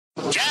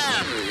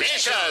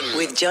Mission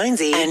with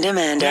Jonesy and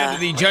Amanda. Down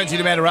to the Jonesy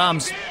and Amanda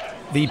Arms.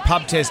 The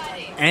pub test.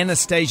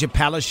 Anastasia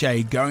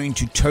Palaszczuk going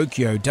to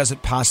Tokyo. Does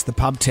it pass the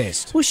pub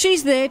test? Well,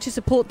 she's there to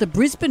support the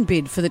Brisbane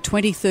bid for the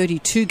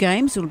 2032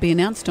 Games. It will be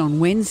announced on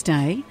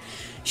Wednesday.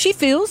 She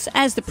feels,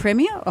 as the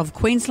Premier of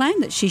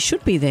Queensland, that she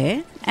should be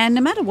there. And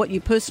no matter what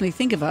you personally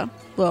think of her,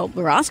 well,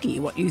 we're asking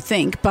you what you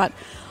think, but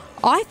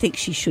I think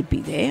she should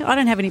be there. I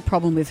don't have any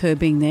problem with her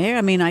being there.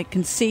 I mean, I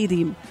can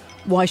see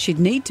why she'd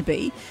need to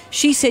be.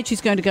 She said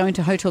she's going to go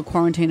into hotel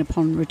quarantine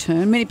upon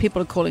return. Many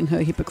people are calling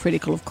her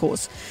hypocritical, of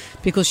course,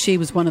 because she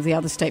was one of the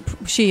other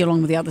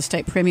along with the other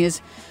state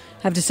premiers,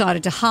 have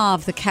decided to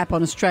halve the cap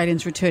on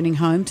Australians returning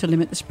home to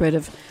limit the spread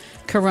of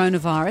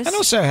coronavirus. And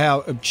also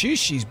how obtuse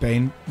she's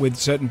been with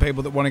certain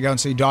people that want to go and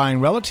see dying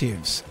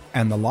relatives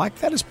and the like.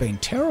 That has been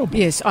terrible.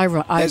 Yes, I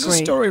There's agree.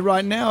 a story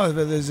right now.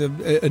 There's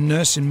a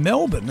nurse in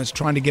Melbourne that's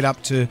trying to get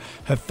up to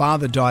her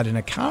father died in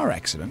a car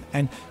accident,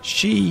 and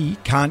she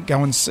can't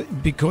go and see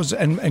because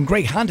and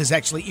Greg Hunt is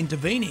actually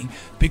intervening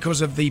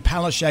because of the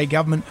Palaszczuk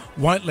government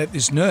won't let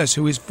this nurse,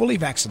 who is fully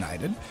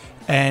vaccinated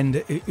and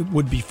it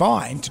would be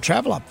fine, to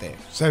travel up there.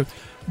 So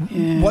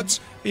what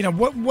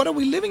are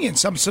we living in?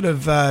 Some sort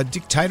of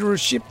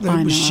dictatorship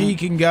that she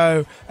can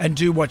go and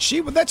do what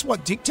well, that's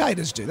what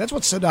dictators do. That's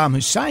what Saddam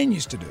Hussein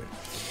used to do.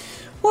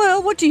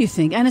 Well, what do you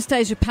think?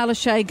 Anastasia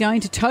Palaszczuk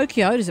going to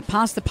Tokyo, does it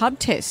pass the pub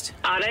test?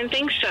 I don't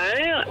think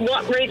so.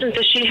 What reason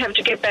does she have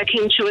to get back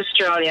into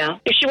Australia?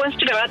 If she wants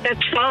to go out,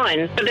 that's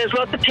fine. But there's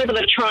lots of people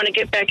that are trying to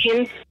get back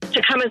in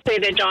to come and see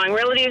their dying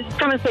relatives,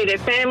 come and see their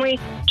family,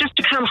 just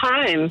to come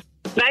home.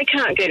 They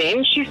can't get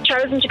in. She's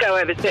chosen to go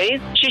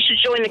overseas. She should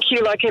join the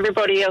queue like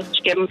everybody else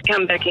to get them to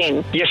come back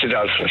in. Yes, it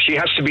does. She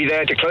has to be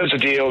there to close the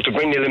deal, to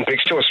bring the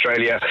Olympics to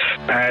Australia,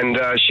 and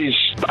she's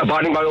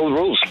abiding by all the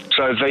rules.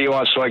 So there you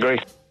are, so I agree.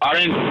 I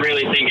don't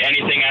really think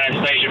anything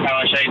Anastasia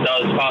Palaszczuk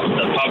does passes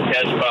the pub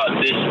test,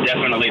 but this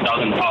definitely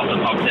doesn't pass the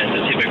pub test.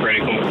 It's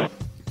hypocritical.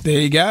 There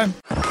you go.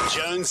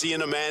 Jonesy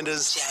and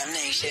Amanda's Jam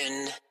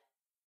Nation.